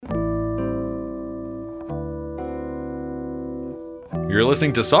You're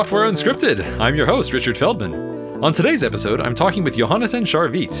listening to Software Unscripted. I'm your host, Richard Feldman. On today's episode, I'm talking with Yehonathan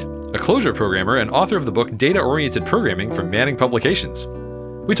Sharvit, a Clojure programmer and author of the book Data-Oriented Programming from Manning Publications.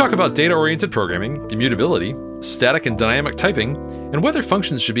 We talk about data-oriented programming, immutability, static and dynamic typing, and whether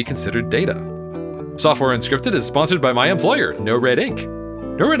functions should be considered data. Software Unscripted is sponsored by my employer, No Red Ink.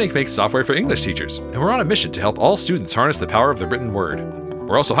 No Red Ink makes software for English teachers, and we're on a mission to help all students harness the power of the written word.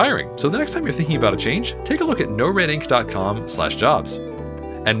 We're also hiring, so the next time you're thinking about a change, take a look at noredink.com/jobs.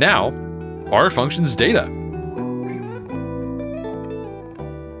 And now, are functions data?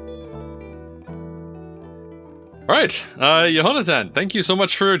 All right, Yehonathan, thank you so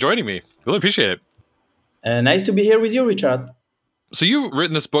much for joining me. Really appreciate it. Nice to be here with you, Richard. So you've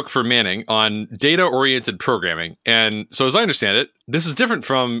written this book for Manning on data-oriented programming. And so as I understand it, this is different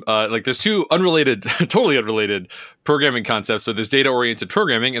from, there's two unrelated, totally unrelated programming concepts. So there's data-oriented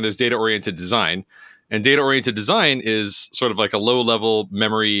programming and there's data-oriented design. And data-oriented design is sort of like a low-level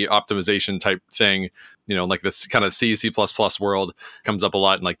memory optimization type thing, like this kind of C, C++ world comes up a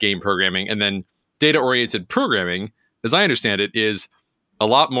lot in like game programming. And then data-oriented programming, as I understand it, is a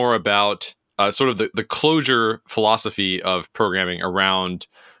lot more about sort of the Clojure philosophy of programming around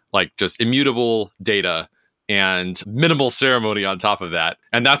like just immutable data and minimal ceremony on top of that.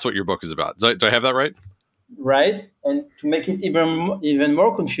 And that's what your book is about. Do I have that right? Right. And to make it even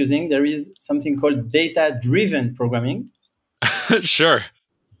more confusing, there is something called data-driven programming. Sure.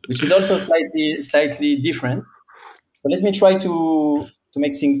 Which is also slightly different. But let me try to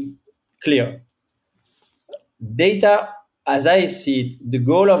make things clear. Data, as I see it, the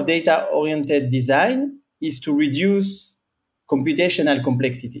goal of data-oriented design is to reduce computational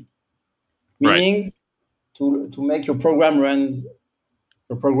complexity, meaning to make your programs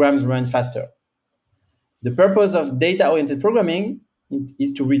run faster. The purpose of data-oriented programming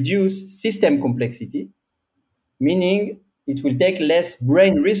is to reduce system complexity, meaning it will take less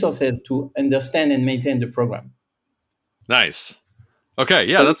brain resources to understand and maintain the program. Nice. Okay,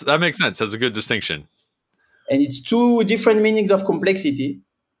 yeah, that makes sense. That's a good distinction. And it's two different meanings of complexity.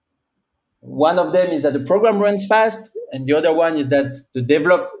 One of them is that the program runs fast, and the other one is that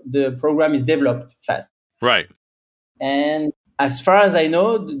the program is developed fast. Right. And as far as I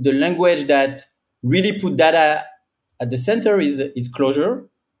know, the language that really put data at the center is Clojure,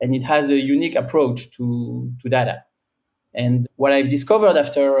 and it has a unique approach to data. And what I've discovered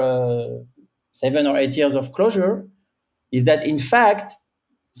after 7 or 8 years of Clojure is that, in fact,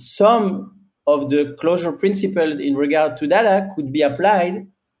 some of the Clojure principles in regard to data could be applied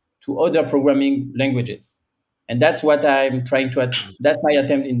to other programming languages. And that's what I'm that's my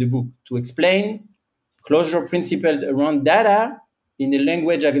attempt in the book, to explain Clojure principles around data in a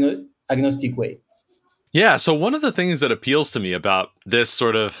language agnostic way. Yeah, so one of the things that appeals to me about this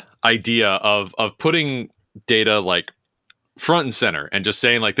sort of idea of putting data like front and center and just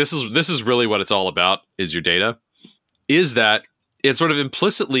saying like this is really what it's all about is your data, is that it sort of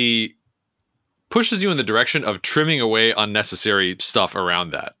implicitly pushes you in the direction of trimming away unnecessary stuff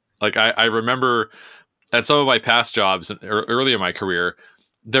around that. Like I remember at some of my past jobs early in my career,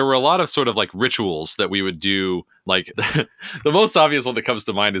 there were a lot of sort of like rituals that we would do. Like the most obvious one that comes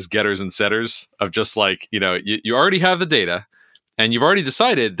to mind is getters and setters, of just like, you already have the data and you've already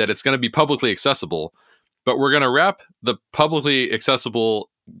decided that it's going to be publicly accessible, but we're going to wrap the publicly accessible,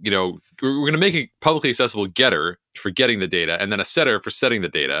 we're going to make a publicly accessible getter for getting the data and then a setter for setting the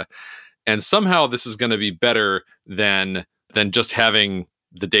data. And somehow this is going to be better than just having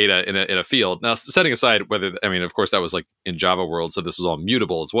the data in a field. Now, setting aside of course, that was like in Java world, so this is all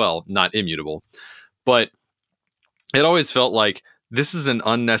mutable as well, not immutable. But it always felt like this is an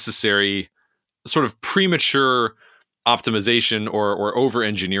unnecessary sort of premature optimization or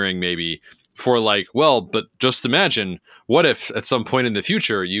over-engineering maybe for like, well, but just imagine, what if at some point in the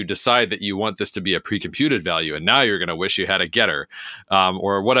future you decide that you want this to be a pre-computed value and now you're going to wish you had a getter?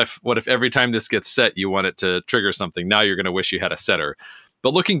 Or what if every time this gets set, you want it to trigger something? Now you're going to wish you had a setter.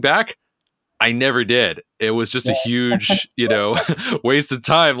 But looking back, I never did. It was just a huge, waste of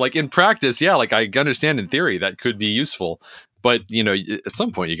time. Like in practice, yeah, like I understand in theory that could be useful. But, at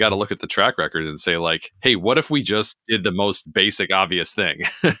some point you got to look at the track record and say like, hey, what if we just did the most basic, obvious thing?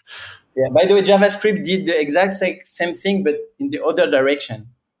 Yeah. By the way, JavaScript did the exact same thing, but in the other direction.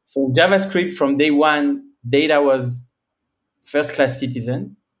 So in JavaScript, from day one, data was first-class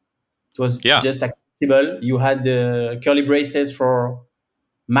citizen. It was just accessible. You had the curly braces for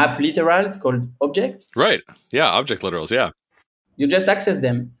map literals called objects. Right. Yeah. Object literals. Yeah. You just access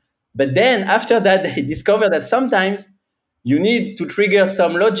them. But then after that, they discovered that sometimes you need to trigger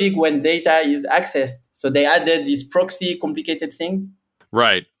some logic when data is accessed. So they added these proxy complicated things.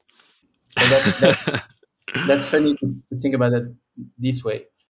 Right. So that's funny to think about that. this way.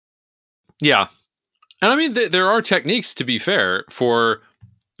 Yeah. And I mean, there are techniques, to be fair, for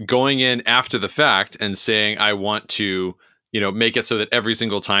going in after the fact and saying, I want to, make it so that every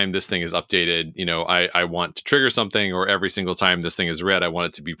single time this thing is updated, I want to trigger something, or every single time this thing is read, I want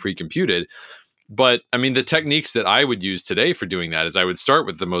it to be pre-computed. But I mean, the techniques that I would use today for doing that is I would start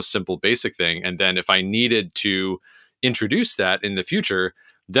with the most simple basic thing. And then if I needed to introduce that in the future,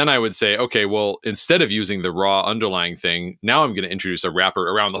 then I would say, okay, well, instead of using the raw underlying thing, now I'm going to introduce a wrapper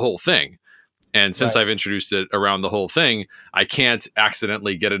around the whole thing. And since I've introduced it around the whole thing, I can't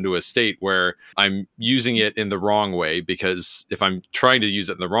accidentally get into a state where I'm using it in the wrong way, because if I'm trying to use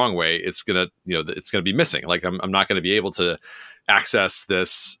it in the wrong way, it's going to be missing. Like I'm not going to be able to access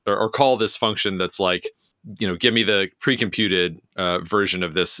this or call this function that's like, give me the pre-computed version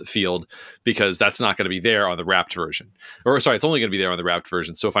of this field, because that's not going to be there on the wrapped version. Or sorry, it's only going to be there on the wrapped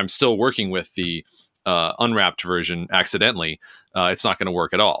version. So if I'm still working with the unwrapped version accidentally, it's not going to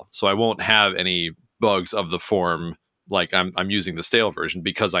work at all. So I won't have any bugs of the form like I'm using the stale version,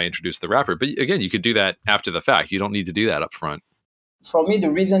 because I introduced the wrapper. But again, you could do that after the fact. You don't need to do that up front. For me,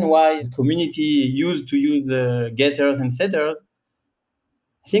 the reason why the community used to use getters and setters,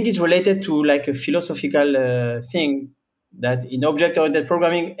 I think it's related to like a philosophical thing, that in object-oriented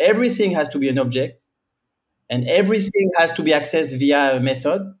programming, everything has to be an object and everything has to be accessed via a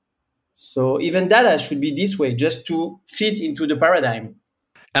method. So even data should be this way, just to fit into the paradigm.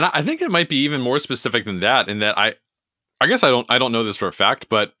 And I think it might be even more specific than that, in that I guess I don't know this for a fact,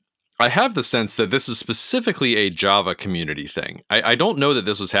 but I have the sense that this is specifically a Java community thing. I don't know that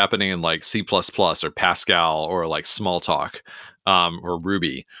this was happening in like C++ or Pascal or like Smalltalk or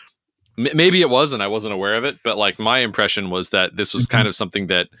Ruby. Maybe it was, and I wasn't aware of it. But like my impression was that this was kind of something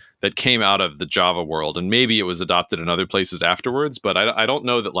that came out of the Java world, and maybe it was adopted in other places afterwards. But I don't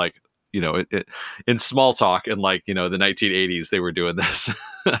know that like, in Smalltalk in like, the 1980s, they were doing this.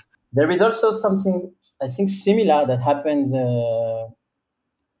 There is also something, I think, similar that happens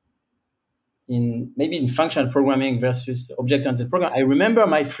in functional programming versus object-oriented programming. I remember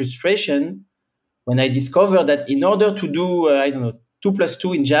my frustration when I discovered that in order to do, 2 plus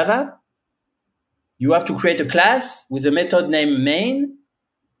 2 in Java, you have to create a class with a method named main,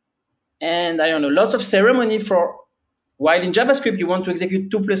 and lots of ceremony for. While in JavaScript, you want to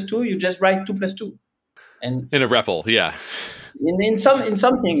execute 2 plus 2, you just write 2 plus 2. And in a REPL, yeah. In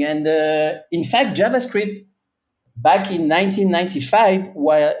something. And in fact, JavaScript back in 1995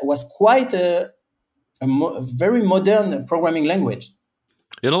 was quite a very modern programming language.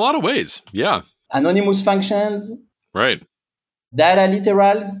 In a lot of ways, yeah. Anonymous functions. Right. Data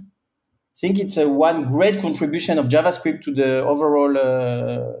literals. I think it's one great contribution of JavaScript to the overall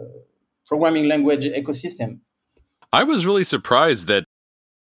programming language ecosystem. I was really surprised that,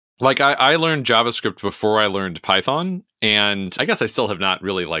 like, I learned JavaScript before I learned Python, and I guess I still have not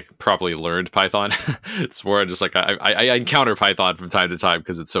really like properly learned Python. It's more just like I encounter Python from time to time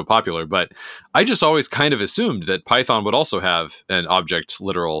because it's so popular, but I just always kind of assumed that Python would also have an object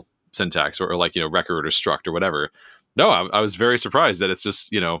literal syntax or like, record or struct or whatever. No, I was very surprised that it's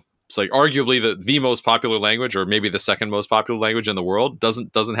just, it's like arguably the most popular language, or maybe the second most popular language in the world,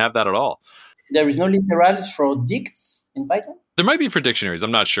 doesn't have that at all. There is no literals for dicts in Python? There might be for dictionaries.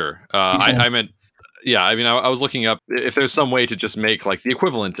 I'm not sure. I meant, yeah. I mean, I was looking up if there's some way to just make like the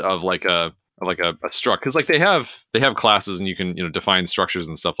equivalent of like a struct, because like they have classes and you can define structures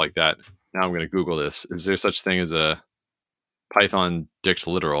and stuff like that. Now I'm going to Google this. Is there such thing as a Python dict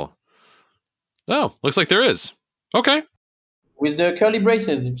literal? Oh, looks like there is. Okay. With the curly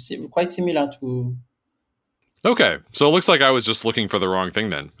braces, it's quite similar to. Okay, so it looks like I was just looking for the wrong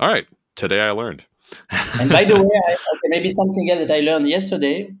thing then. All right. Today I learned. And by the way, maybe something else that I learned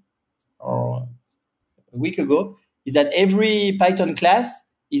yesterday or a week ago is that every Python class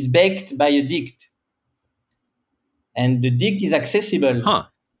is backed by a dict. And the dict is accessible. Huh.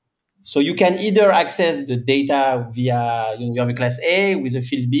 So you can either access the data via, you have a class A with a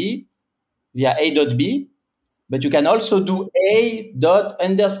field B via A.B, but you can also do A.__dict__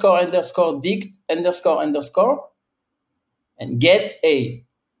 and get A.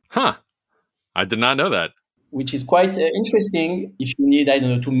 Huh. I did not know that. Which is quite interesting if you need,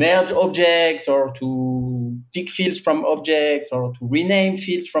 to merge objects or to pick fields from objects or to rename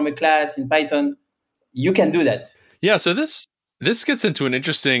fields from a class in Python. You can do that. Yeah, so this gets into an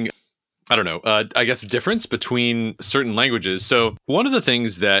interesting, I guess, difference between certain languages. So one of the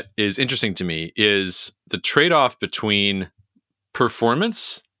things that is interesting to me is the trade-off between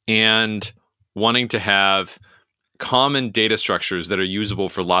performance and wanting to have common data structures that are usable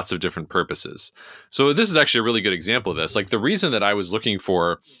for lots of different purposes. So this is actually a really good example of this. Like the reason that I was looking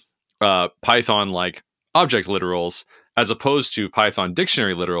for Python like object literals as opposed to Python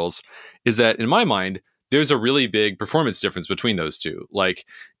dictionary literals, is that in my mind, there's a really big performance difference between those two. Like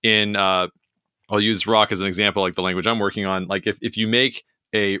in, I'll use Rock as an example, like the language I'm working on. Like if you make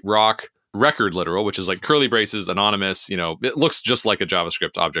a Rock record literal, which is like curly braces, anonymous, it looks just like a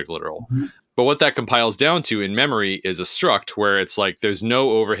JavaScript object literal. Mm-hmm. But what that compiles down to in memory is a struct where it's like there's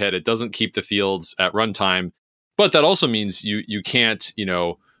no overhead. It doesn't keep the fields at runtime. But that also means you can't,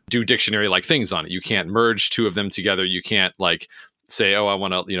 do dictionary like things on it. You can't merge two of them together. You can't like say, oh, I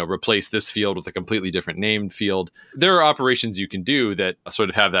want to, replace this field with a completely different named field. There are operations you can do that sort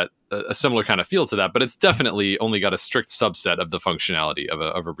of have that a similar kind of feel to that, but it's definitely only got a strict subset of the functionality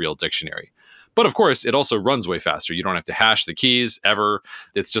of a real dictionary. But of course, it also runs way faster. You don't have to hash the keys ever.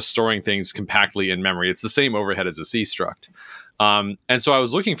 It's just storing things compactly in memory. It's the same overhead as a C struct. And so I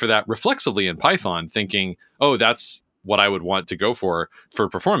was looking for that reflexively in Python, thinking, oh, that's what I would want to go for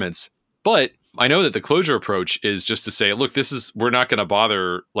performance. But I know that the Clojure approach is just to say, look, we're not going to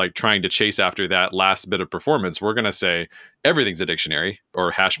bother like trying to chase after that last bit of performance. We're going to say everything's a dictionary or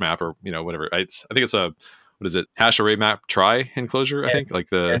hash map or, whatever. I think it's what is it? Hash array map try in Clojure, I think, like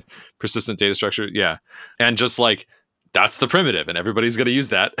the persistent data structure. Yeah. And just like, that's the primitive and everybody's going to use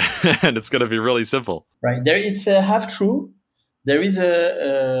that and it's going to be really simple. Right. There, it's half true. There is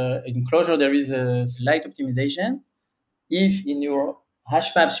in Clojure, there is a slight optimization. If in your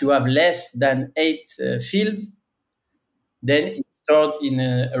hash maps you have less than 8 fields, then it's stored in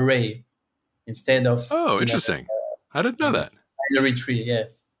an array instead of... Oh, interesting. I didn't know that. Binary tree,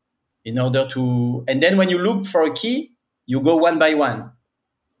 yes. In order to... And then when you look for a key, you go one by one.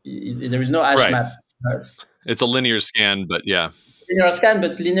 There is no hash map. It's a linear scan, but yeah. Linear scan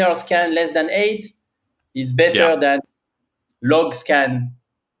less than 8 is better than log scan.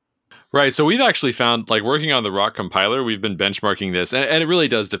 Right. So we've actually found, like working on the Rock compiler, we've been benchmarking this, and it really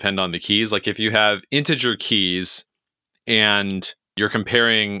does depend on the keys. Like if you have integer keys and you're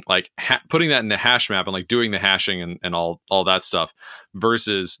comparing like putting that in the hash map and like doing the hashing and all that stuff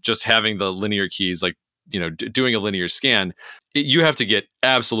versus just having the linear keys, like, doing a linear scan, you have to get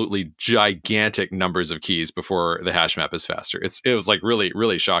absolutely gigantic numbers of keys before the hash map is faster. It was like really,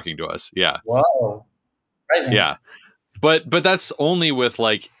 really shocking to us. Yeah. Wow. Surprising. Yeah. But that's only with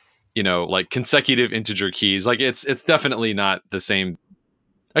like, like consecutive integer keys. Like it's definitely not the same.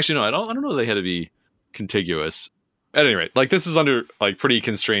 Actually, no, I don't know they had to be contiguous. At any rate, like this is under like pretty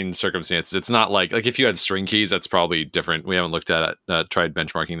constrained circumstances. It's not like if you had string keys, that's probably different. We haven't looked at it, tried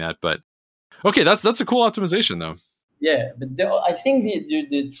benchmarking that, but okay, that's a cool optimization though. Yeah, but I think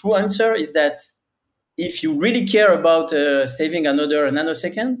the true answer is that if you really care about saving another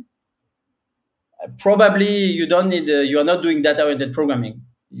nanosecond, probably you don't need. You are not doing data-oriented programming.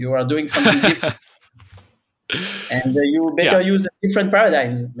 You are doing something different. And you better use different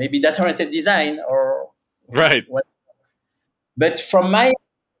paradigms, maybe data-oriented design or whatever. But from my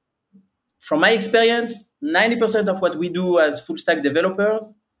experience, 90% of what we do as full stack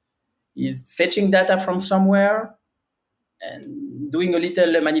developers is fetching data from somewhere and doing a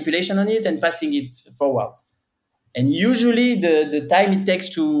little manipulation on it and passing it forward. And usually the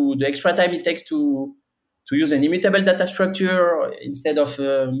extra time it takes to use an immutable data structure instead of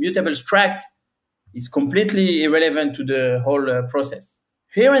a mutable struct is completely irrelevant to the whole process.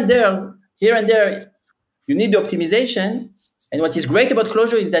 Here and there, you need the optimization. And what is great about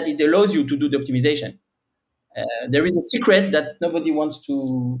Clojure is that it allows you to do the optimization. There is a secret that nobody wants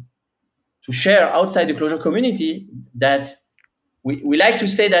to share outside the Clojure community, that we like to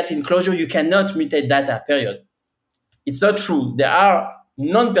say that in Clojure you cannot mutate data, period. It's not true. There are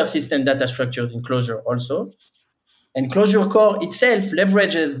non-persistent data structures in Clojure also. And Clojure core itself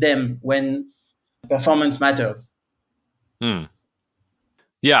leverages them when performance matters.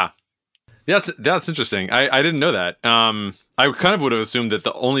 Yeah. That's interesting. I didn't know that. I kind of would have assumed that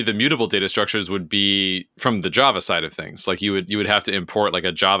only the mutable data structures would be from the Java side of things. Like you would have to import like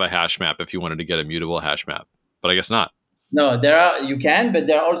a Java hash map if you wanted to get a mutable hash map. But I guess not. No, you can, but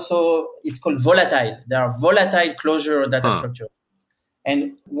there are also, it's called volatile. There are volatile Clojure data structures.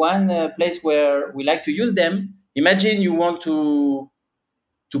 And one place where we like to use them, imagine you want to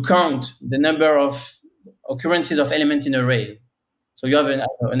count the number of occurrences of elements in an array. So you have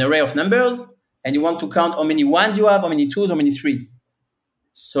an array of numbers, and you want to count how many ones you have, how many twos, how many threes.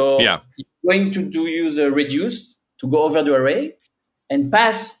 So you're going to use a reduce to go over the array and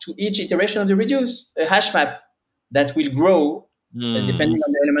pass to each iteration of the reduce a hash map that will grow depending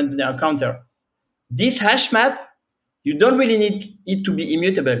on the element in the counter. This hash map, you don't really need it to be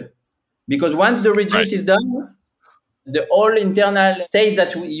immutable, because once the reduce is done, the all internal states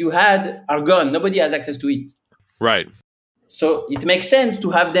that you had are gone. Nobody has access to it. Right. So it makes sense to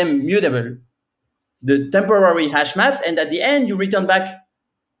have them mutable. the temporary hash maps, and at the end you return back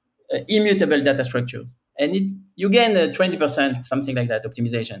immutable data structures, and you gain 20%, something like that,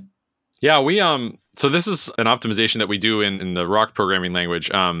 optimization. Yeah, we so this is an optimization that we do in the Rock programming language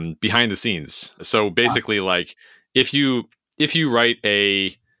behind the scenes. So basically, like if you write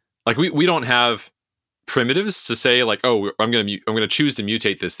we don't have primitives to say like, oh, I'm gonna choose to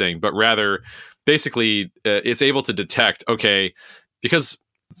mutate this thing, but rather basically it's able to detect, okay, because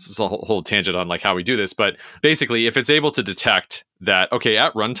this is a whole tangent on like how we do this, but basically if it's able to detect that, okay,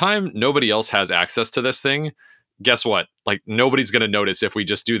 at runtime nobody else has access to this thing, guess what? Like nobody's going to notice if we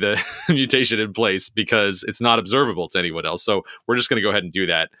just do the mutation in place because it's not observable to anyone else. So we're just going to go ahead and do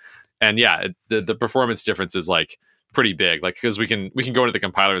that. And yeah, the performance difference is like pretty big, like because we can go into the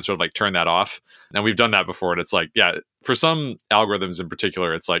compiler and sort of like turn that off. And we've done that before. And it's like, yeah, for some algorithms in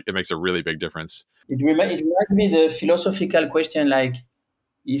particular, it's like it makes a really big difference. It reminds me the philosophical question, like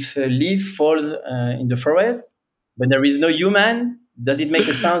if a leaf falls in the forest, but there is no human, does it make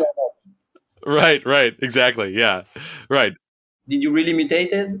a sound? Right, exactly. Yeah, right. Did you really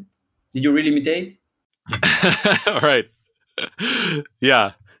mutate it? Did you really mutate? Right.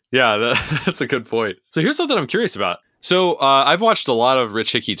 Yeah, that's a good point. So here's something I'm curious about. So I've watched a lot of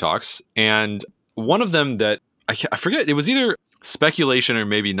Rich Hickey talks, and one of them that I forget, it was either speculation or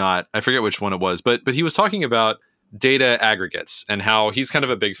maybe not. I forget which one it was, but he was talking about data aggregates and how he's kind of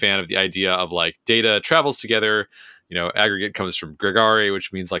a big fan of the idea of like data travels together. You know, aggregate comes from gregare,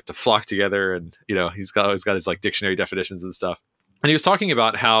 which means like to flock together. And, you know, he's always got his like dictionary definitions and stuff. And he was talking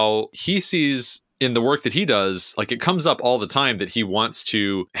about how he sees in the work that he does, like it comes up all the time that he wants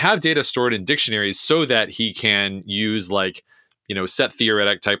to have data stored in dictionaries so that he can use like, you know, set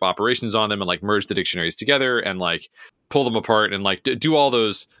theoretic type operations on them and like merge the dictionaries together and like pull them apart and like do all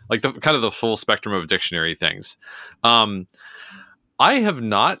those, like the kind of the full spectrum of dictionary things. I have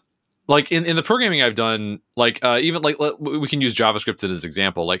not, like in the programming I've done, like even like we can use JavaScript as an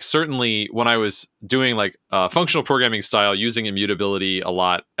example. Like certainly when I was doing like functional programming style using immutability a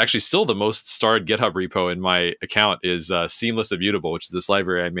lot, actually still the most starred GitHub repo in my account is Seamless Immutable, which is this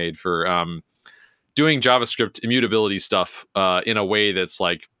library I made for doing JavaScript immutability stuff in a way that's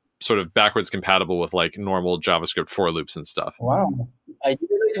like sort of backwards compatible with like normal JavaScript for loops and stuff. Wow. I didn't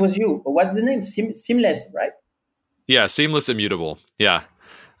know it was you. What's the name? Seamless, right? Yeah, Seamless Immutable. Yeah.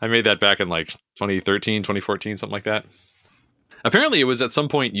 I made that back in like 2013, 2014, something like that. Apparently it was at some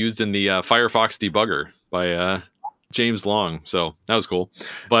point used in the Firefox debugger by James Long. So that was cool.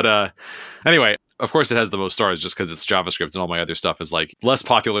 But anyway, of course it has the most stars just because it's JavaScript and all my other stuff is like less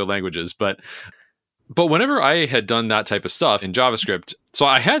popular languages. But whenever I had done that type of stuff in JavaScript, so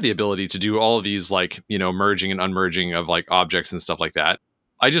I had the ability to do all of these like, you know, merging and unmerging of like objects and stuff like that.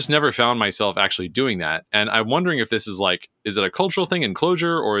 I just never found myself actually doing that. And I'm wondering if this is like, is it a cultural thing in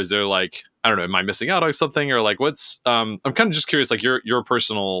Clojure, or is there like, I don't know, am I missing out on something, or like what's, I'm kind of just curious, like your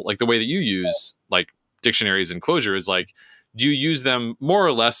personal, like the way that you use like dictionaries in Clojure is like, do you use them more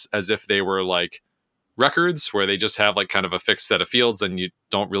or less as if they were like records where they just have like kind of a fixed set of fields and you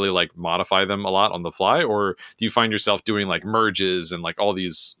don't really like modify them a lot on the fly? Or do you find yourself doing like merges and like all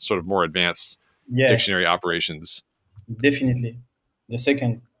these sort of more advanced dictionary operations? Definitely. The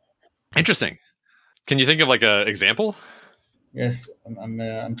second. Interesting. Can you think of like an example? Yes,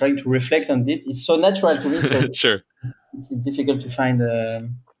 I'm trying to reflect on it. It's so natural to me. So Sure. It's difficult to find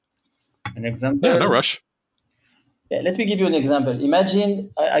an example. Yeah, no rush. Yeah, let me give you an example. Imagine,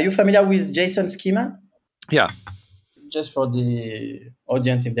 are you familiar with JSON schema? Yeah. Just for the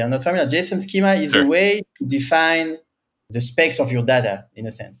audience, if they are not familiar, JSON schema is Sure. a way to define the specs of your data, in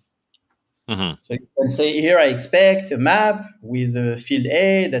a sense. Mm-hmm. So you can say, here I expect a map with a field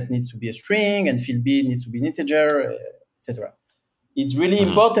A that needs to be a string and field B needs to be an integer, etc. It's really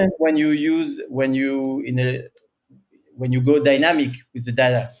important when you go dynamic with the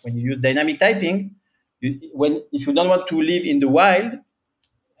data. When you use dynamic typing, if you don't want to live in the wild,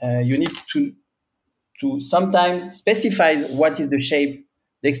 you need to sometimes specify what is the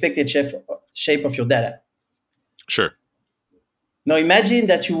expected shape of your data. Sure. Now imagine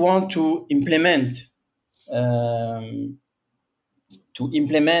that you want to implement a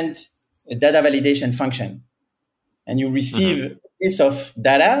data validation function, and you receive a piece of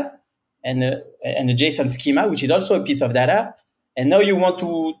data and a JSON schema, which is also a piece of data, and now you want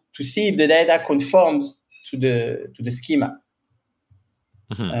to see if the data conforms to the schema.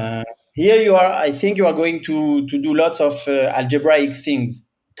 Here I think you are going to do lots of algebraic things,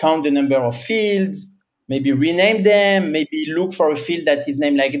 count the number of fields, maybe rename them, maybe look for a field that is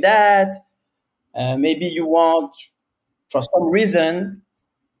named like that. Maybe you want, for some reason,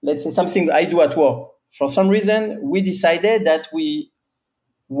 let's say something I do at work. For some reason, we decided that we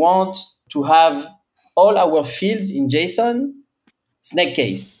want to have all our fields in JSON snake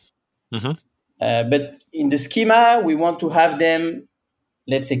cased. Mm-hmm. But in the schema, we want to have them,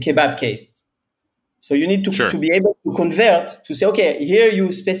 let's say, kebab cased. So you need Sure. to be able to convert to say, okay, here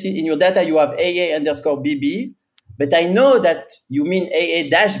you specify in your data, you have AA underscore BB, but I know that you mean AA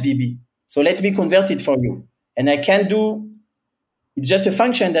dash BB. So let me convert it for you. And I can do, it's just a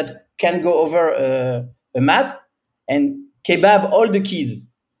function that can go over a map and kebab all the keys.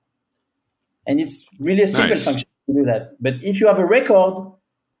 And it's really a simple function to do that. But if you have a record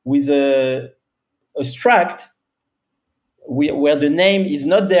with a struct where the name is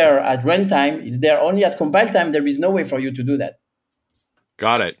not there at runtime, it's there only at compile time, there is no way for you to do that.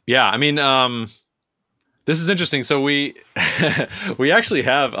 Got it. Yeah, I mean, this is interesting. So we we actually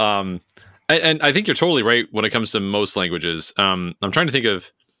have, and I think you're totally right when it comes to most languages. I'm trying to think of,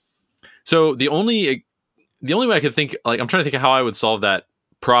 so the only way I could think, like, I'm trying to think of how I would solve that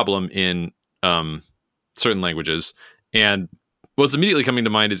problem in certain languages. And what's immediately coming to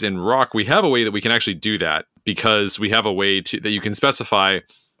mind is in Rock, we have a way that we can actually do that, because we have a way that you can specify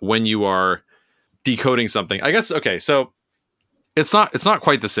when you are decoding something. I guess, okay, so it's not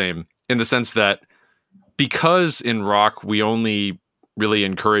quite the same in the sense that, because in Rock we only really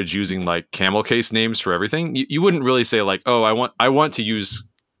encourage using like camel case names for everything, you wouldn't really say like, oh, I want to use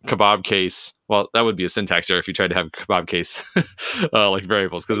kebab case. Well, that would be a syntax error if you tried to have kebab case like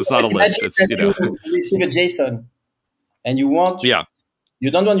variables, because it's not a list. It's, you know, you receive a JSON and you want, yeah, you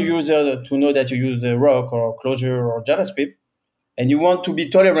don't want the user to know that you use Rock or Clojure or JavaScript, and you want to be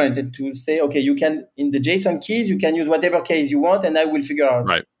tolerant and to say, okay, you can, in the JSON keys, you can use whatever case you want, and I will figure out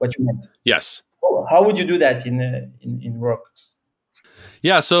what you meant. Yes. How would you do that in Rock?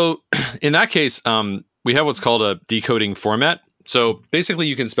 Yeah, so in that case, we have what's called a decoding format. So basically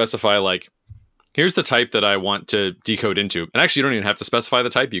you can specify like, here's the type that I want to decode into. And actually you don't even have to specify the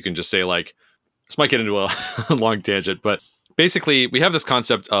type. You can just say like, this might get into a long tangent, but basically we have this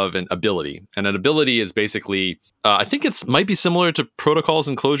concept of an ability. And an ability is basically, I think it's might be similar to protocols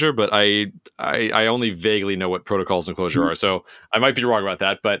in Clojure, but I only vaguely know what protocols in Clojure are. So I might be wrong about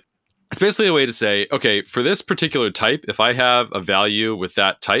that, but it's basically a way to say, okay, for this particular type, if I have a value with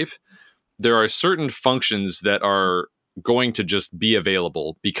that type, there are certain functions that are going to just be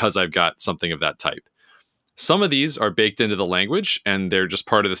available because I've got something of that type. Some of these are baked into the language and they're just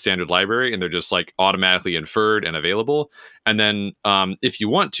part of the standard library and they're just like automatically inferred and available. And then if you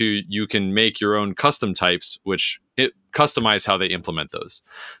want to, you can make your own custom types, which customize how they implement those.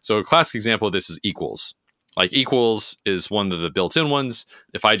 So a classic example of this is equals. Like equals is one of the built-in ones.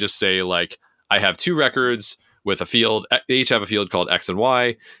 If I just say like, I have two records with a field, they each have a field called X and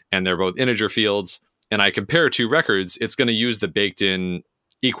Y, and they're both integer fields, and I compare two records, it's going to use the baked-in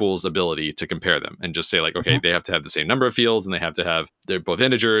equals ability to compare them and just say like, okay, they have to have the same number of fields and they're both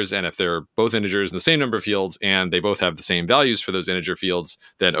integers. And if they're both integers in the same number of fields and they both have the same values for those integer fields,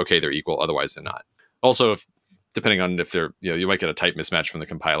 then okay, they're equal. Otherwise they're not. Also, depending on if they're, you might get a type mismatch from the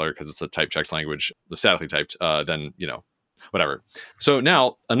compiler because it's a type checked language, the statically typed, then, whatever. So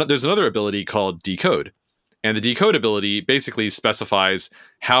now there's another ability called decode. And the decode ability basically specifies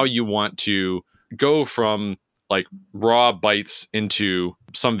how you want to go from like raw bytes into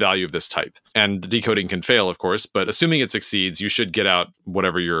some value of this type. And the decoding can fail, of course, but assuming it succeeds, you should get out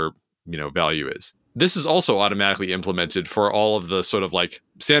whatever your, value is. This is also automatically implemented for all of the sort of like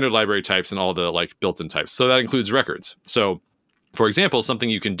standard library types and all the like built-in types. So that includes records. So for example, something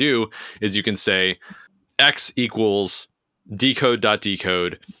you can do is you can say X equals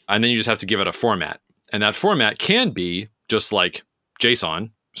decode.decode, and then you just have to give it a format. And that format can be just like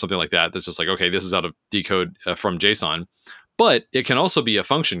JSON, something like that. That's just like, okay, this is out of decode from JSON. But it can also be a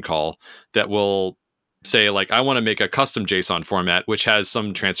function call that will say like, I want to make a custom JSON format, which has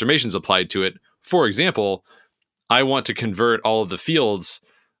some transformations applied to it. For example, I want to convert all of the fields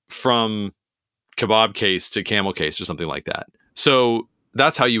from kebab case to camel case or something like that. So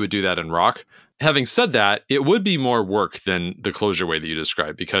that's how you would do that in Rock. Having said that, it would be more work than the Clojure way that you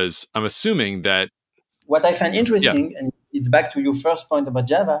described, because I'm assuming that what I find interesting, and it's back to your first point about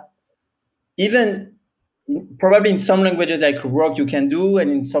Java, even probably in some languages like Rock you can do,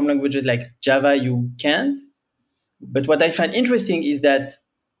 and in some languages like Java you can't. But what I find interesting is that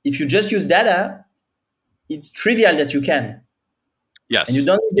if you just use data, it's trivial that you can. Yes. And you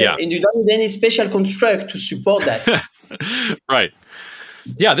don't need any special construct to support that. Right.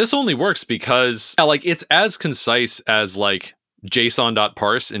 Yeah, this only works because like it's as concise as like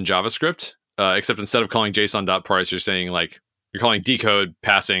JSON.parse in JavaScript, except instead of calling JSON.parse, you're saying like you're calling decode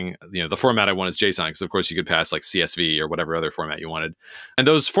passing, the format I want is JSON, because of course you could pass like CSV or whatever other format you wanted. And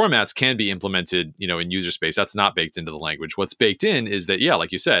those formats can be implemented, in user space. That's not baked into the language. What's baked in is that, yeah,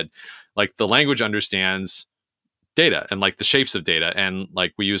 like you said, like the language understands data and like the shapes of data. And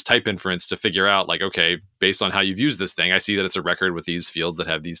like we use type inference to figure out like, okay, based on how you've used this thing, I see that it's a record with these fields that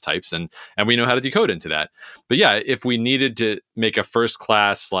have these types, and we know how to decode into that. But yeah, if we needed to make a first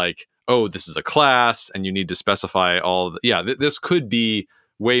class, like, oh, this is a class and you need to specify all this could be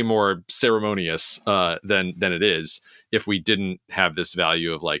way more ceremonious than it is if we didn't have this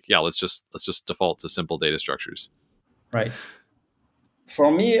value of like, yeah, let's just default to simple data structures. Right.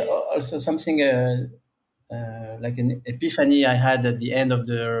 For me, also something like an epiphany I had at the end of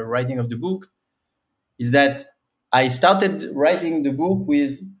the writing of the book is that I started writing the book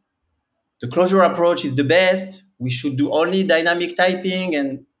with the closure approach is the best. We should do only dynamic typing,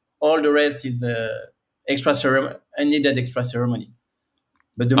 and all the rest is unneeded extra ceremony.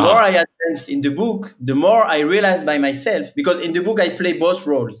 But the more I advanced in the book, the more I realized by myself, because in the book I play both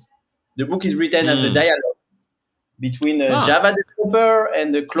roles. The book is written as a dialogue between a Java developer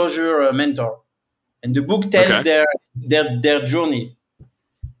and the closure mentor. And the book tells their journey.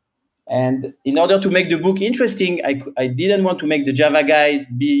 And in order to make the book interesting, I didn't want to make the Java guy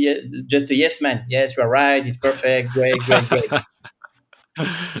be just a yes man. Yes, you are right. It's perfect. Great.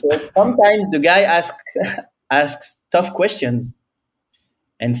 So sometimes the guy asks tough questions.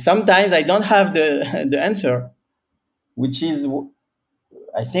 And sometimes I don't have the answer, which is,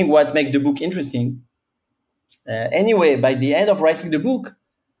 I think, what makes the book interesting. Anyway, by the end of writing the book,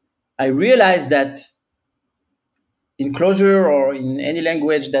 I realized that in Clojure or in any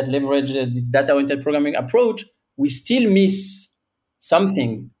language that leverages this data-oriented programming approach, we still miss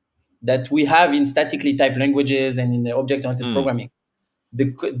something that we have in statically typed languages and in the object-oriented programming.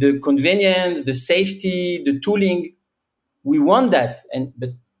 The convenience, the safety, the tooling, we want that, but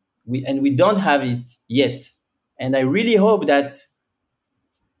we don't have it yet. And I really hope that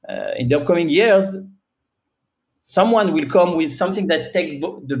in the upcoming years, someone will come with something that takes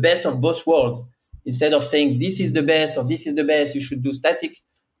the best of both worlds. Instead of saying this is the best or this is the best, you should do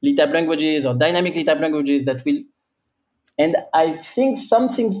statically typed languages or dynamically typed languages that will. And I think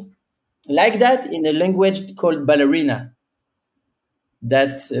something like that in a language called Ballerina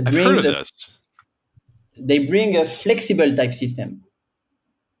that they bring a flexible type system.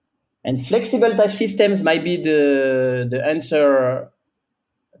 And flexible type systems might be the answer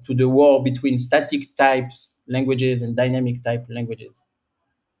to the war between static types languages and dynamic type languages.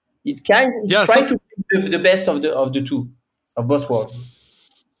 It try to be the best of the two, of both worlds.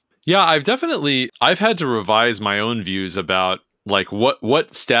 Yeah, I've had to revise my own views about like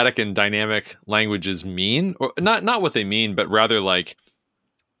what static and dynamic languages mean, or not what they mean, but rather like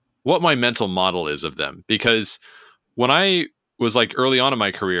what my mental model is of them. Because when I was like early on in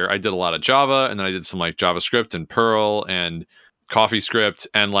my career, I did a lot of Java, and then I did some like JavaScript and Perl and CoffeeScript,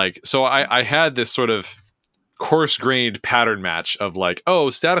 and like so I had this sort of coarse-grained pattern match of like,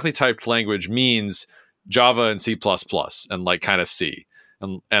 oh, statically typed language means Java and C++ and like kind of C,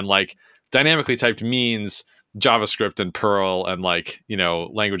 and like dynamically typed means JavaScript and Perl and like,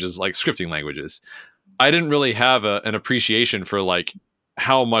 languages like scripting languages. I didn't really have an appreciation for like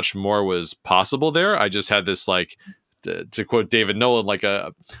how much more was possible there. I just had this like, to quote David Nolan, like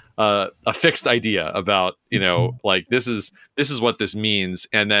a fixed idea about, like this is what this means.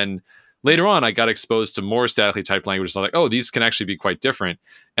 And then later on, I got exposed to more statically typed languages. I'm like, oh, these can actually be quite different.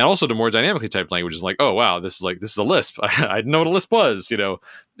 And also to more dynamically typed languages, like, oh, wow, this is a Lisp. I didn't know what a Lisp was,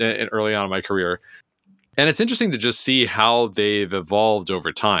 early on in my career. And it's interesting to just see how they've evolved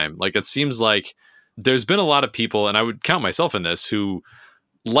over time. Like, it seems like there's been a lot of people, and I would count myself in this, who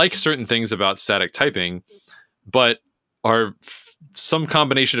like certain things about static typing, but are some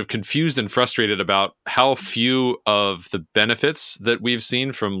combination of confused and frustrated about how few of the benefits that we've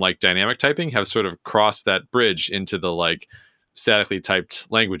seen from like dynamic typing have sort of crossed that bridge into the like statically typed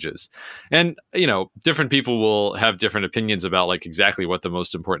languages. And, different people will have different opinions about like exactly what the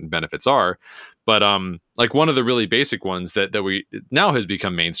most important benefits are. But like one of the really basic ones that we now has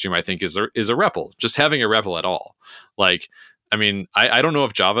become mainstream, I think, is a REPL, just having a REPL at all. Like, I mean, I don't know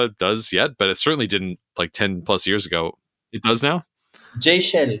if Java does yet, but it certainly didn't like 10 plus years ago. It does now?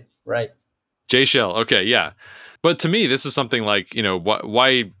 JShell, right. JShell, okay, yeah. But to me, this is something like,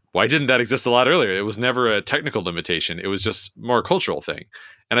 why didn't that exist a lot earlier? It was never a technical limitation. It was just more a cultural thing.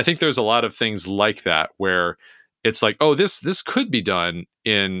 And I think there's a lot of things like that where it's like, oh, this could be done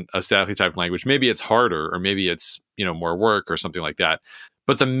in a statically typed language. Maybe it's harder, or maybe it's, more work or something like that.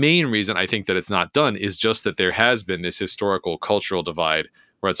 But the main reason I think that it's not done is just that there has been this historical cultural divide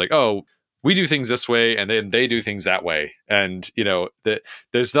where it's like, oh, we do things this way and then they do things that way. And,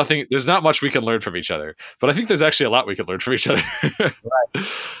 there's not much we can learn from each other, but I think there's actually a lot we can learn from each other. Right.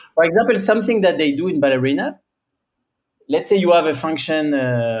 For example, something that they do in Ballerina, let's say you have a function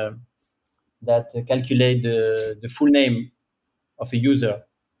that calculate the full name of a user.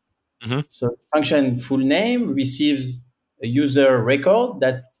 Mm-hmm. So the function full name receives a user record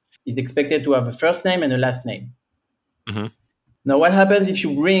that is expected to have a first name and a last name. Mm-hmm. Now, what happens if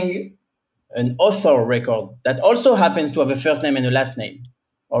you bring an author record that also happens to have a first name and a last name,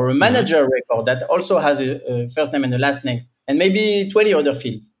 or a manager record that also has a first name and a last name, and maybe 20 other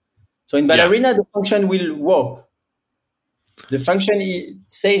fields? So in Ballerina, the function will work. The function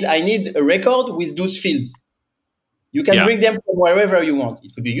says, I need a record with those fields. You can bring them from wherever you want.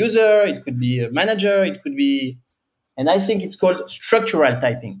 It could be user, it could be a manager, it could be... And I think it's called structural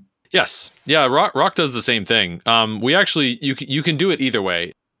typing. Yes. Yeah, Rock does the same thing. We actually, you can do it either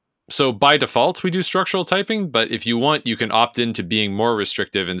way. So by default, we do structural typing, but if you want, you can opt into being more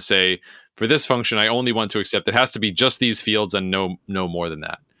restrictive and say, for this function, I only want to accept it has to be just these fields and no more than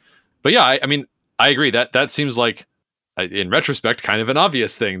that. But yeah, I mean, I agree that seems like, in retrospect, kind of an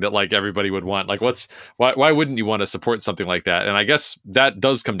obvious thing that like everybody would want. Like, why wouldn't you want to support something like that? And I guess that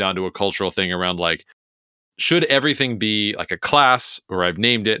does come down to a cultural thing around like, should everything be like a class or I've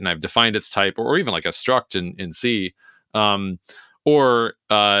named it and I've defined its type, or even like a struct in C, or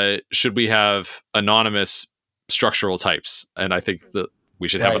should we have anonymous structural types? And I think that we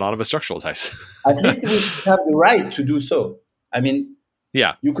should have anonymous structural types. At least we should have the right to do so. I mean,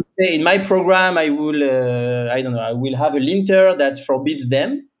 yeah, you could say in my program, I will, I will have a linter that forbids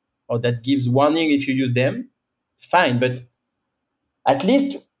them or that gives warning if you use them. Fine, but at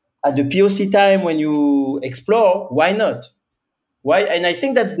least at the POC time when you explore, why not? Why? And I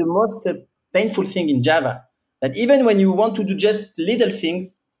think that's the most painful thing in Java, that even when you want to do just little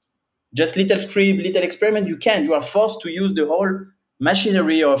things, just little script, little experiment, you are forced to use the whole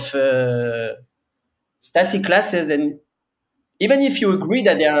machinery of static classes. And even if you agree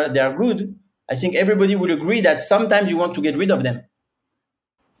that they are good, I think everybody will agree that sometimes you want to get rid of them.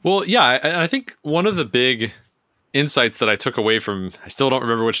 Well, yeah, I think one of the big insights that I took away from, I still don't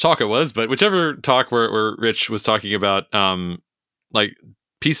remember which talk it was, but whichever talk where Rich was talking about like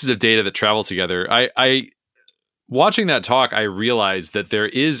pieces of data that travel together, I watching that talk, I realized that there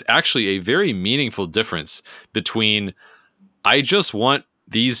is actually a very meaningful difference between I just want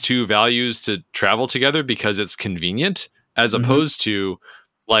these two values to travel together because it's convenient, as opposed to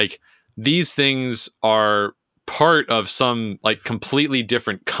like these things are part of some like completely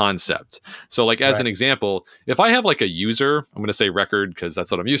different concept. So like as an example, if I have like a user, I'm going to say record because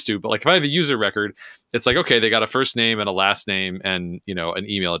that's what I'm used to, but like if I have a user record, it's like, okay, they got a first name and a last name and, an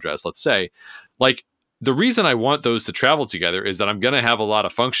email address, let's say. Like the reason I want those to travel together is that I'm going to have a lot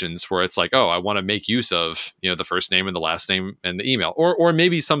of functions where it's like, oh, I want to make use of, the first name and the last name and the email, or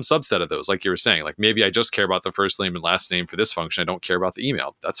maybe some subset of those, like you were saying, like maybe I just care about the first name and last name for this function. I don't care about the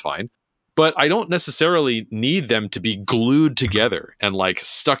email. That's fine. But I don't necessarily need them to be glued together and like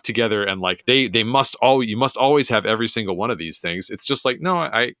stuck together and like you must always have every single one of these things. It's just like, no,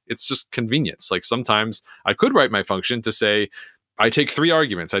 it's just convenience. Like sometimes I could write my function to say, I take 3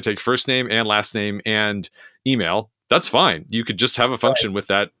 arguments. I take first name and last name and email. That's fine. You could just have a function with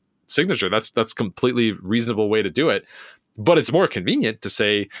that signature. That's completely reasonable way to do it. But it's more convenient to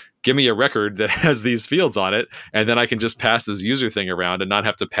say, give me a record that has these fields on it, and then I can just pass this user thing around and not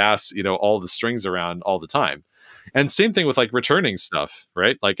have to pass, all the strings around all the time. And same thing with like returning stuff,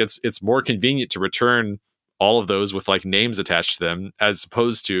 right? Like it's more convenient to return all of those with like names attached to them as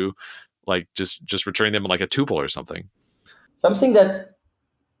opposed to like just returning them in like a tuple or something. Something that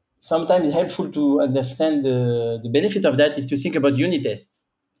sometimes is helpful to understand the benefit of that is to think about unit tests.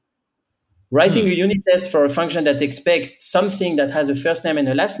 Writing a unit test for a function that expects something that has a first name and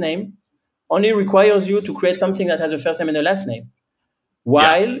a last name only requires you to create something that has a first name and a last name.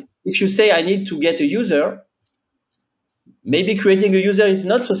 While if you say I need to get a user, maybe creating a user is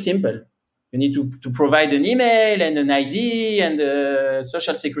not so simple. You need to provide an email and an ID and a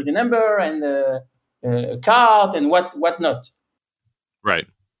social security number and a card and whatnot. Right.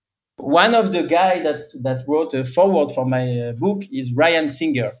 One of the guys that wrote a foreword for my book is Ryan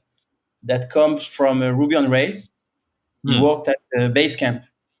Singer, that comes from Ruby on Rails. He worked at Basecamp.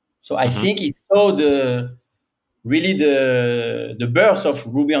 So I think he saw the birth of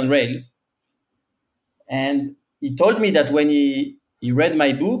Ruby on Rails. And he told me that when he read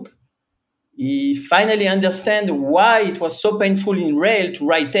my book, he finally understand why it was so painful in Rails to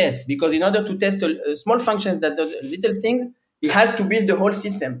write tests. Because in order to test a small function that does a little thing, he has to build the whole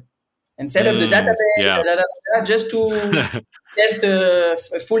system and set up the database just to test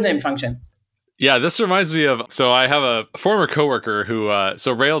a full name function. Yeah, this reminds me of, so I have a former coworker who,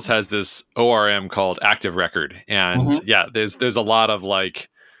 so Rails has this ORM called Active Record. And Mhm. yeah, there's a lot of like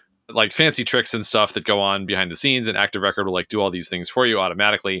fancy tricks and stuff that go on behind the scenes, and Active Record will like do all these things for you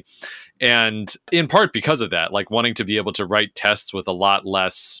automatically. And in part because of that, like wanting to be able to write tests with a lot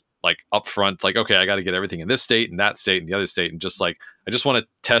less like upfront, like, okay, I got to get everything in this state and that state and the other state. And just like, I just want to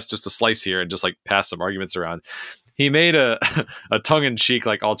test just a slice here and just like pass some arguments around. He made a a tongue-in-cheek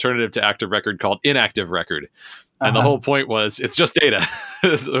like alternative to Active Record called Inactive Record, and the Uh-huh. whole point was it's just data.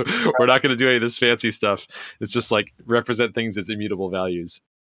 So we're not going to do any of this fancy stuff. It's just like represent things as immutable values.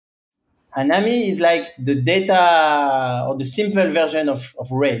 And AMI is like the data or the simple version of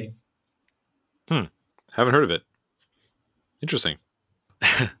Rails. Haven't heard of it. Interesting.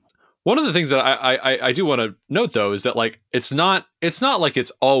 One of the things that I do want to note though is that like it's not like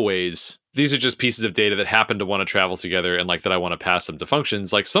it's always, these are just pieces of data that happen to want to travel together and like that I want to pass them to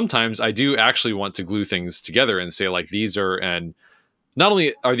functions. Like sometimes I do actually want to glue things together and say like these are, and not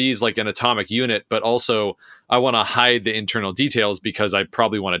only are these like an atomic unit, but also I want to hide the internal details because I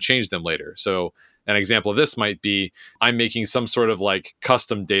probably want to change them later. So an example of this might be I'm making some sort of like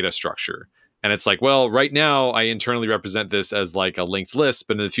custom data structure. And it's like, well, right now I internally represent this as like a linked list,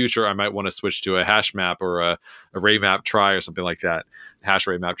 but in the future I might want to switch to a hash map or a array map try or something like that, hash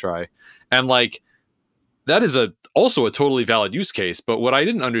array map try. And like that is also a totally valid use case. But what I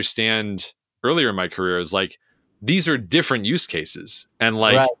didn't understand earlier in my career is like these are different use cases. And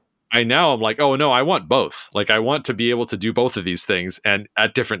like Right. I'm like, oh no, I want both. Like I want to be able to do both of these things and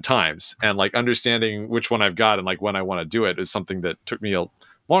at different times. And like understanding which one I've got and like when I want to do it is something that took me a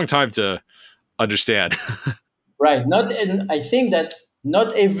long time to understand. Right. Not, and I think that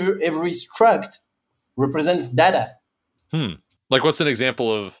not every struct represents data. Like what's an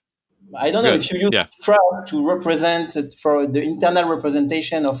example of I don't know good? if you use Yeah. struct to represent it for the internal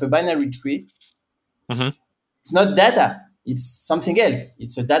representation of a binary tree. Mm-hmm. It's not data. It's something else.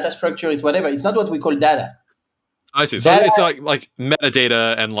 It's a data structure. It's whatever. It's not what we call data. I see. So Data, it's like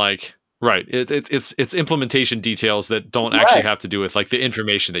metadata and like right. It's implementation details that don't actually right. have to do with like the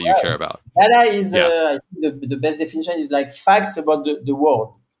information that you care about. Data is, Yeah. I think the best definition is like facts about the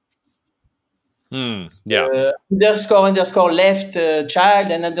world. Yeah. Underscore left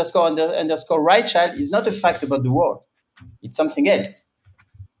child and underscore right child is not a fact about the world. It's something else.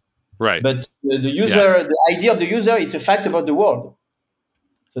 Right. But the user, the idea of the user, it's a fact about the world.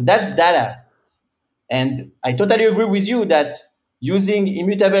 So that's data. And I totally agree with you that using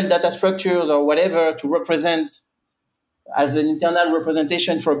immutable data structures or whatever to represent as an internal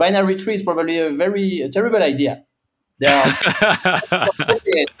representation for a binary tree is probably a terrible idea. There are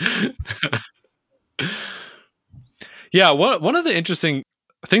Yeah. One of the interesting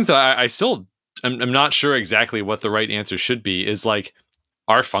things that I still I'm not sure exactly what the right answer should be is like,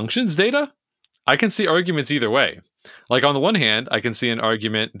 are functions data? I can see arguments either way. Like on the one hand, I can see an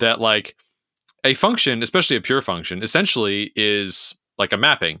argument that like a function, especially a pure function, essentially is like a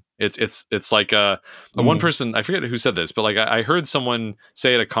mapping. It's like a one person, I forget who said this, but like I heard someone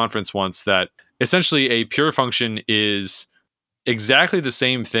say at a conference once that essentially a pure function is exactly the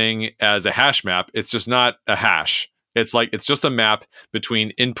same thing as a hash map. It's just not a hash. It's just a map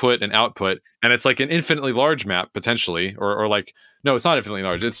between input and output, and it's like an infinitely large map potentially, or like no, it's not infinitely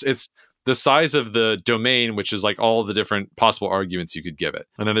large. It's the size of the domain, which is like all the different possible arguments you could give it,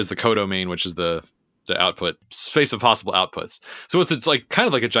 and then there's the codomain, which is the output space of possible outputs. So it's like kind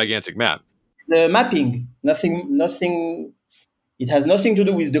of like a gigantic map. the mapping, nothing. It has nothing to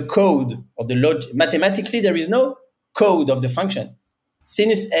do with the code or the logic. Mathematically, there is no code of the function.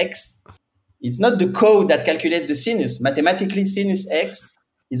 Sinus x is not the code that calculates the sinus. Mathematically, sinus x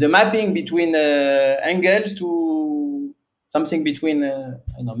is a mapping between angles to something between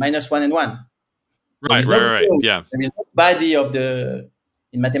 -1 and 1. Right. Yeah. There is no body of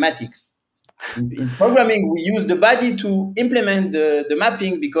in mathematics. In programming, we use the body to implement the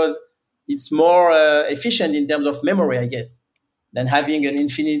mapping because it's more efficient in terms of memory, I guess, than having an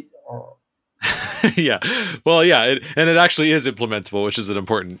infinite. Yeah. Well, yeah, and it actually is implementable, which is an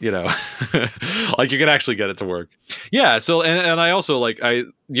important, like you can actually get it to work. Yeah. So, and I also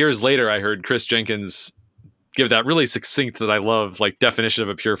years later, I heard Chris Jenkins give that really succinct that I love, like definition of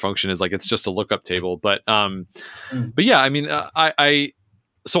a pure function is like, it's just a lookup table. But yeah, I mean,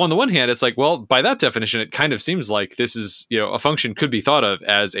 so on the one hand, it's like, well, by that definition, it kind of seems like this is, a function could be thought of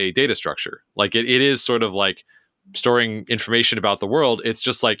as a data structure. Like it is sort of like storing information about the world. It's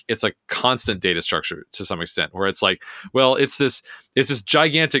just like, it's a constant data structure to some extent, where it's like, well, it's this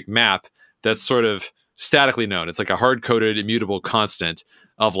gigantic map that's sort of statically known. It's like a hard-coded, immutable constant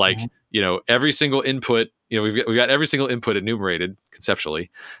of like, every single input we've got every single input enumerated conceptually,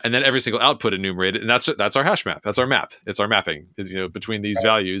 and then every single output enumerated, and that's our hash map. That's our map. It's our mapping is between these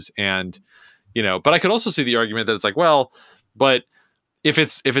values, and But I could also see the argument that it's like, well, but if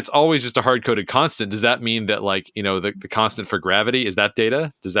it's always just a hard coded constant, does that mean that the constant for gravity is that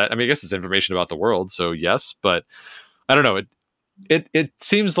data? Does that? I mean, I guess it's information about the world, so yes, but I don't know. It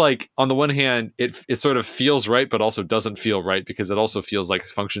seems like on the one hand it sort of feels right, but also doesn't feel right because it also feels like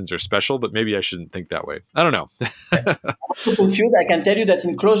functions are special. But maybe I shouldn't think that way. I don't know. I'm so confused. I can tell you that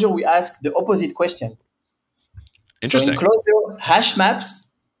in Clojure we ask the opposite question. Interesting. So in Clojure, hash maps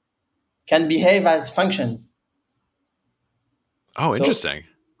can behave as functions. Oh, interesting.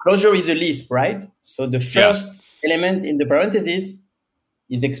 Clojure is a Lisp, right? So the first element in the parenthesis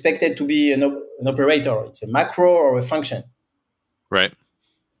is expected to be an operator. It's a macro or a function. Right.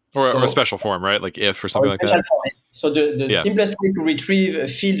 Or a special form, right? Like if or something like that. Format. So the simplest way to retrieve a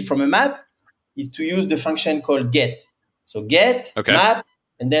field from a map is to use the function called get. So get, map,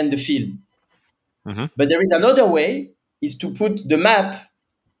 and then the field. Mm-hmm. But there is another way, is to put the map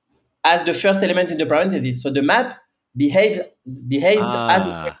as the first element in the parenthesis. So the map behaves as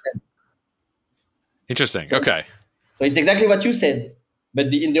a function. Interesting. So So it's exactly what you said,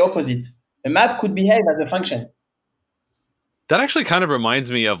 but in the opposite. A map could behave as a function. That actually kind of reminds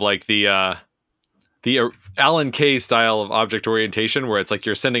me of like the Alan Kay style of object orientation, where it's like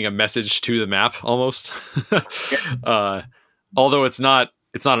you're sending a message to the map almost. Although it's not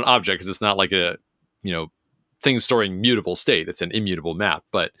an object because it's not like a thing storing mutable state. It's an immutable map.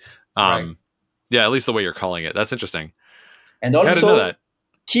 But at least the way you're calling it, that's interesting. And also,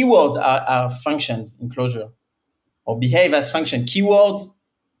 keywords are functions in Clojure, or behave as functions. Keywords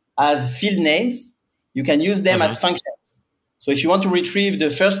as field names, you can use them as functions. So if you want to retrieve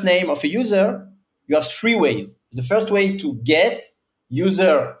the first name of a user, you have three ways. The first way is to get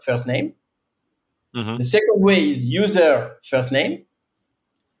user first name. Mm-hmm. The second way is user first name.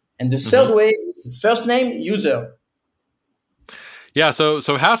 And the third way is first name user. Yeah, so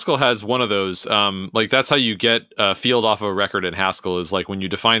Haskell has one of those. That's how you get a field off of a record in Haskell is like when you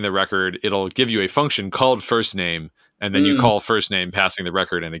define the record, it'll give you a function called first name, and then you call first name passing the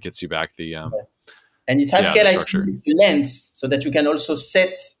record, and it gets you back the And in Haskell, I think it's lens, so that you can also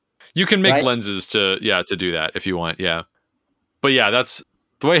set. You can make lenses to do that if you want. Yeah, but that's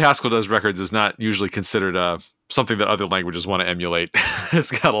the way Haskell does records is not usually considered something that other languages want to emulate.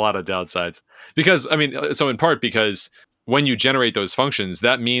 It's got a lot of downsides because in part because when you generate those functions,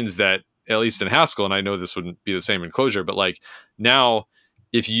 that means that at least in Haskell, and I know this wouldn't be the same in Clojure, but like now,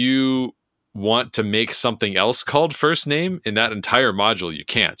 if you want to make something else called first name in that entire module, you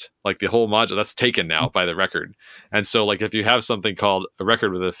can't. Like the whole module, that's taken now by the record. And so like if you have something called a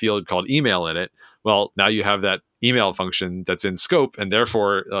record with a field called email in it, well, now you have that email function that's in scope and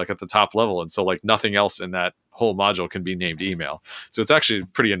therefore like at the top level. And so like nothing else in that whole module can be named email. So it's actually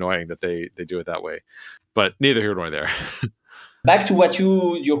pretty annoying that they do it that way. But neither here nor there. Back to what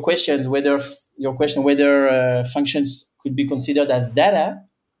your question whether functions could be considered as data.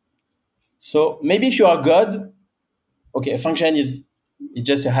 So maybe if you are God, okay, a function is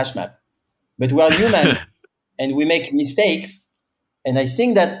just a hash map. But we are human and we make mistakes. And I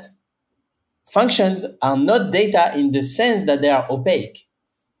think that functions are not data in the sense that they are opaque.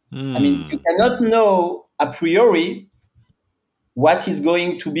 I mean, you cannot know a priori what is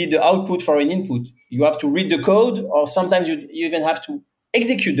going to be the output for an input. You have to read the code, or sometimes you even have to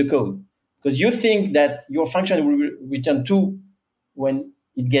execute the code because you think that your function will return 2 when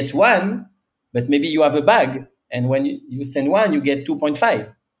it gets 1, but maybe you have a bug, and when you send 1, you get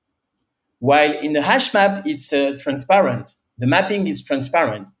 2.5. While in the hash map, it's transparent. The mapping is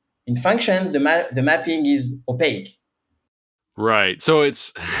transparent. In functions, the mapping is opaque. Right. So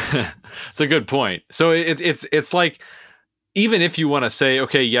it's it's a good point. So it's like, even if you want to say,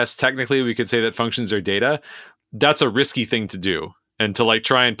 okay, yes, technically we could say that functions are data, that's a risky thing to do. And to like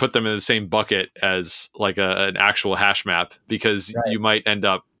try and put them in the same bucket as like an actual hash map, because you might end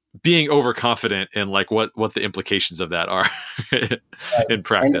up being overconfident in like what the implications of that are in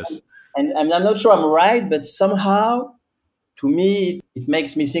practice. And I'm not sure I'm right, but somehow to me, it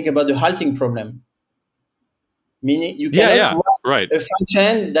makes me think about the halting problem. Meaning you cannot write a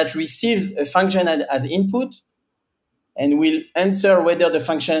function that receives a function as input and will answer whether the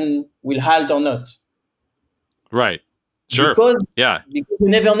function will halt or not. Right. Sure. Because you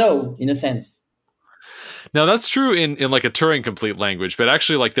never know, in a sense. Now that's true in like a Turing complete language, but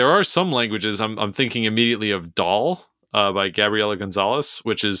actually like there are some languages, I'm thinking immediately of DAL by Gabriela Gonzalez,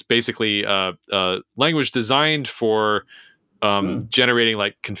 which is basically a language designed for generating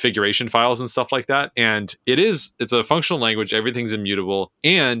like configuration files and stuff like that. And it's a functional language, everything's immutable,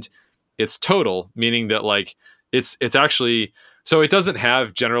 and it's total, meaning that like it's actually, so it doesn't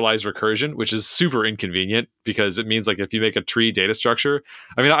have generalized recursion, which is super inconvenient because it means like if you make a tree data structure,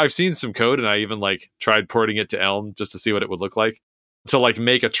 I mean, I've seen some code and I even like tried porting it to Elm just to see what it would look like to like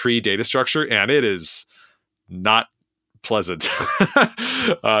make a tree data structure, and it is not pleasant.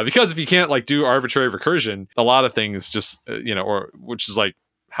 Because if you can't like do arbitrary recursion, a lot of things just or which is like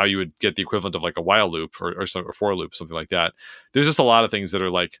how you would get the equivalent of like a while loop or for loop, something like that. There's just a lot of things that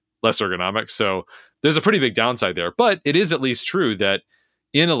are like less ergonomic. So there's a pretty big downside there. But it is at least true that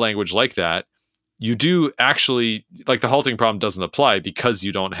in a language like that, you do actually, like, the halting problem doesn't apply because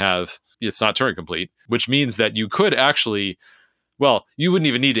you don't have, it's not Turing complete, which means that you could actually, well, you wouldn't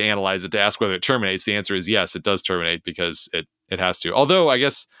even need to analyze it to ask whether it terminates. The answer is yes, it does terminate because it has to. Although I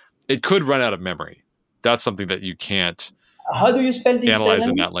guess it could run out of memory. That's something that you can't How do you spell this analyze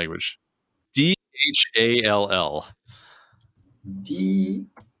in that language. DHALL.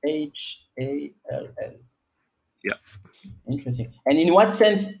 DHALL. Yeah. Interesting. And in what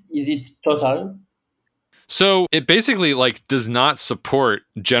sense is it total? So it basically like does not support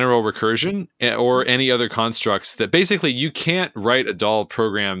general recursion or any other constructs that basically you can't write a DAL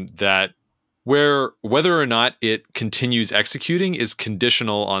program that where whether or not it continues executing is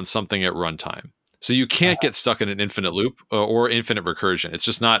conditional on something at runtime. So you can't get stuck in an infinite loop or infinite recursion. It's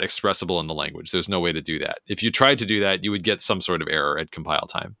just not expressible in the language. There's no way to do that. If you tried to do that, you would get some sort of error at compile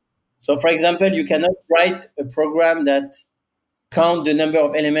time. So for example, you cannot write a program that count the number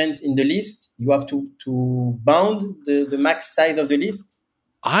of elements in the list. You have to bound the max size of the list.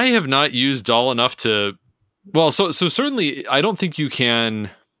 I have not used DAL enough to, well, so certainly I don't think you can,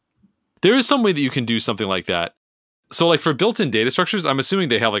 there is some way that you can do something like that. So like for built-in data structures, I'm assuming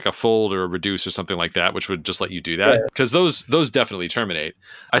they have like a fold or a reduce or something like that, which would just let you do that, because those definitely terminate.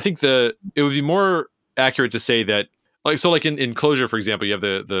 I think it would be more accurate to say that, like, so like in Clojure, for example, you have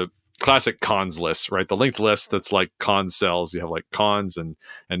the classic cons list, right? The linked list that's like cons cells. You have like cons and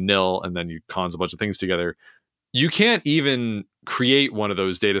nil, and then you cons a bunch of things together. You can't even create one of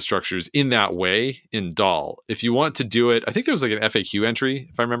those data structures in that way in DAL. If you want to do it, I think there's like an FAQ entry,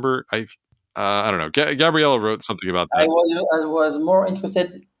 if I remember. I don't know. Gabriella wrote something about that. I was more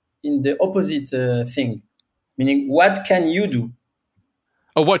interested in the opposite thing, meaning what can you do?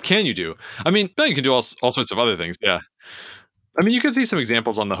 Oh, what can you do? I mean, you can do all sorts of other things. Yeah. I mean, you can see some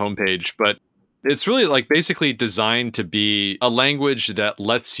examples on the homepage, but it's really like basically designed to be a language that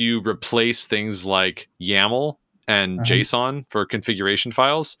lets you replace things like YAML and JSON for configuration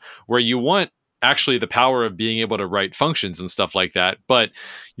files, where you want actually the power of being able to write functions and stuff like that, but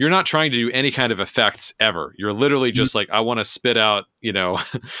you're not trying to do any kind of effects ever. You're literally just like, I want to spit out,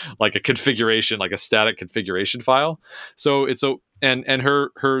 like a configuration, like a static configuration file. So and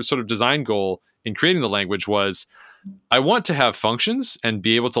her sort of design goal in creating the language was, I want to have functions and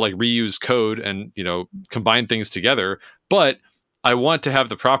be able to like reuse code and, combine things together, but I want to have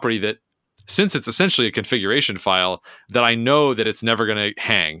the property that, since it's essentially a configuration file, that I know that it's never going to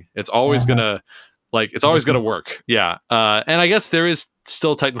hang. It's always going to work. Yeah. And I guess there is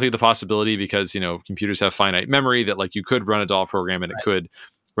still technically the possibility, because, computers have finite memory, that like you could run a DAL program and it could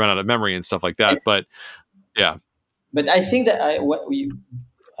run out of memory and stuff like that. But yeah. But I think that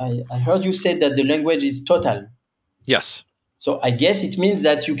I heard you say that the language is total. Yes. So I guess it means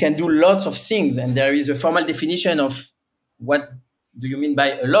that you can do lots of things, and there is a formal definition of what do you mean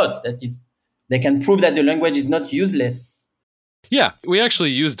by a lot. That is, they can prove that the language is not useless. Yeah, we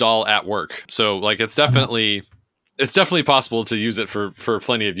actually use DAL at work, so like it's definitely possible to use it for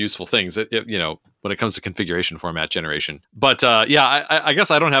plenty of useful things. When it comes to configuration format generation. But I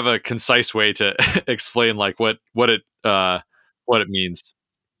guess I don't have a concise way to explain like what it means.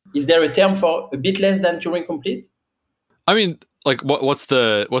 Is there a term for a bit less than Turing complete? I mean, like what's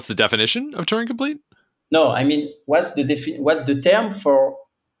the definition of Turing complete? No, I mean, what's the term for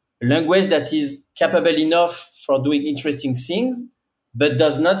a language that is capable enough for doing interesting things, but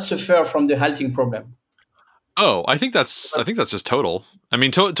does not suffer from the halting problem? Oh, I think that's just total. I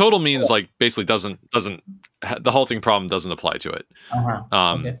mean, total means like basically doesn't the halting problem doesn't apply to it.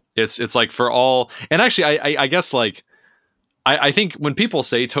 Okay. It's like for all, and actually I guess like I think when people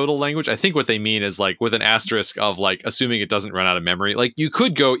say total language, I think what they mean is like with an asterisk of like assuming it doesn't run out of memory. Like you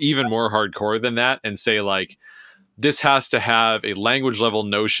could go even more hardcore than that and say like this has to have a language level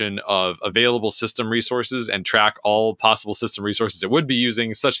notion of available system resources and track all possible system resources it would be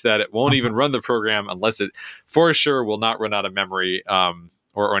using, such that it won't even run the program unless it for sure will not run out of memory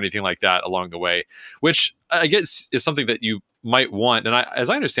or anything like that along the way, which I guess is something that you might want. And as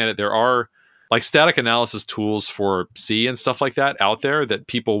I understand it, there are like static analysis tools for C and stuff like that out there that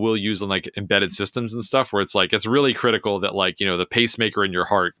people will use in like embedded systems and stuff, where it's like it's really critical that like, you know, the pacemaker in your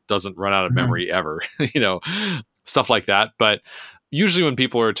heart doesn't run out of memory ever, you know, stuff like that. But usually when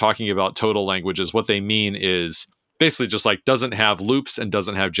people are talking about total languages, what they mean is basically just like doesn't have loops and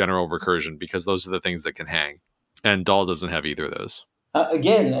doesn't have general recursion, because those are the things that can hang. And DAL doesn't have either of those.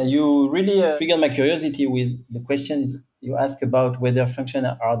 Again, you really triggered my curiosity with the questions you ask about whether functions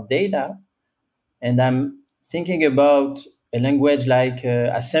are data. And I'm thinking about a language like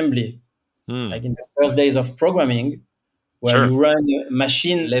assembly, like in the first days of programming, where you run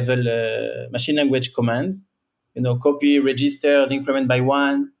machine level, machine language commands, you know, copy registers, increment by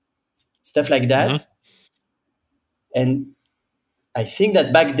one, stuff like that. And I think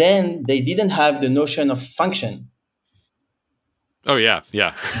that back then they didn't have the notion of function. Oh yeah. They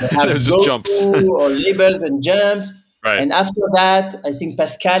have it was just jumps or labels and jumps. Right. And after that, I think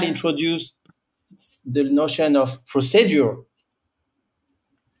Pascal introduced the notion of procedure,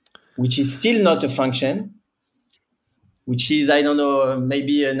 which is still not a function, which is, I don't know,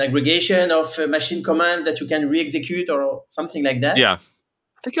 maybe an aggregation of machine commands that you can re-execute or something like that. Yeah.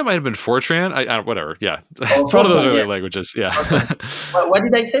 I think it might have been Fortran. Whatever. Yeah. It's one of those earlier languages. Yeah. What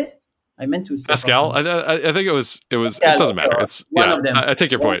did I say? I meant to say Pascal. I think it was, Pascal, it doesn't matter. It's one of them. I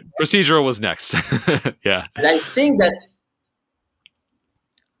take your point. Procedural was next. Yeah. And I think that,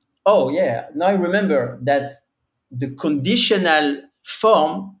 now I remember that the conditional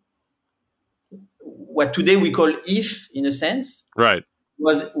form, what today we call if, in a sense, right,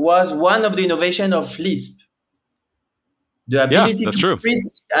 was one of the innovation of Lisp. The ability to treat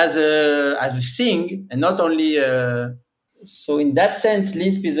as a thing, and not only. So in that sense,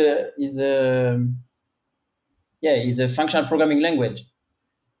 Lisp is a functional programming language.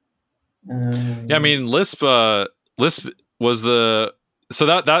 I mean, Lisp was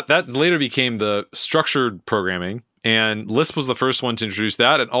that later became the structured programming, and Lisp was the first one to introduce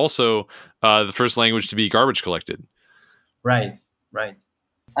that, and also the first language to be garbage collected. Right.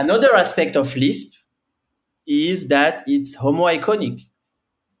 Another aspect of Lisp is that it's homoiconic,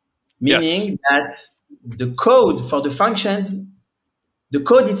 meaning that the code for the functions, the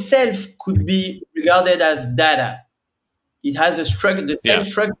code itself could be regarded as data. It has the same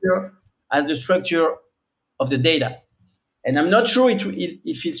structure as the structure of the data. And I'm not sure if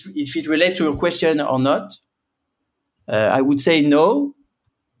it relates to your question or not. I would say no,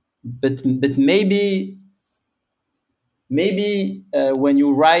 but maybe when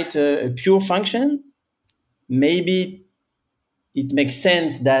you write a pure function, maybe it makes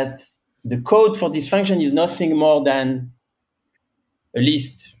sense that the code for this function is nothing more than a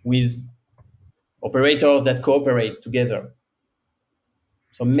list with operators that cooperate together.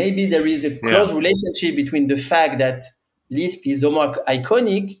 So maybe there is a close relationship between the fact that Lisp is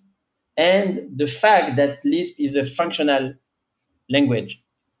homoiconic and the fact that Lisp is a functional language.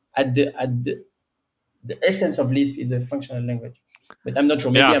 At the essence of Lisp is a functional language. But I'm not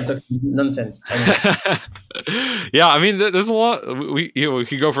sure. Maybe I'm talking nonsense. Yeah, I mean, there's a lot. We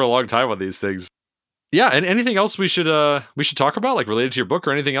could go for a long time on these things. Yeah, and anything else we should talk about, like related to your book,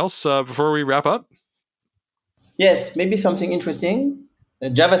 or anything else before we wrap up? Yes, maybe something interesting.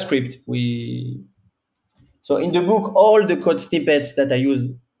 JavaScript. So in the book, all the code snippets that I use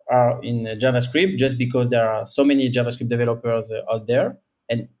are in JavaScript, just because there are so many JavaScript developers out there,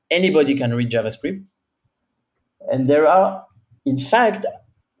 and anybody can read JavaScript. And in fact,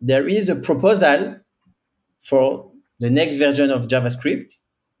 there is a proposal for the next version of JavaScript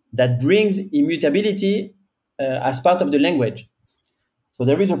that brings immutability as part of the language. So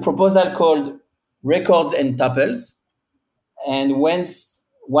there is a proposal called records and tuples. And once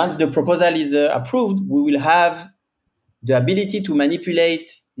the proposal is approved, we will have the ability to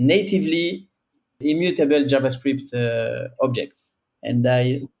manipulate natively immutable JavaScript objects. And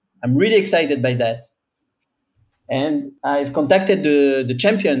I'm really excited by that. And I've contacted the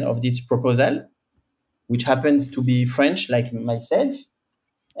champion of this proposal, which happens to be French, like myself.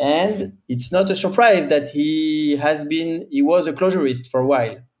 And it's not a surprise that he was a closurist for a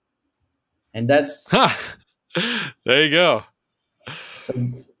while. And that's... There you go. So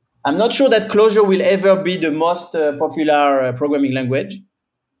I'm not sure that Clojure will ever be the most popular programming language.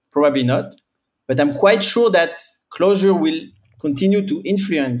 Probably not. But I'm quite sure that Clojure will continue to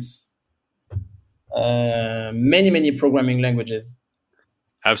influence many programming languages.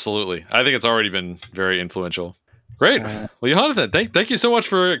 Absolutely. I think it's already been very influential. Great. Well, Yehonathan, thank you so much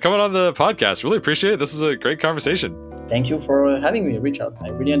for coming on the podcast. Really appreciate it. This is a great conversation. Thank you for having me, Richard. I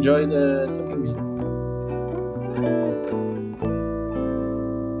really enjoyed talking with you.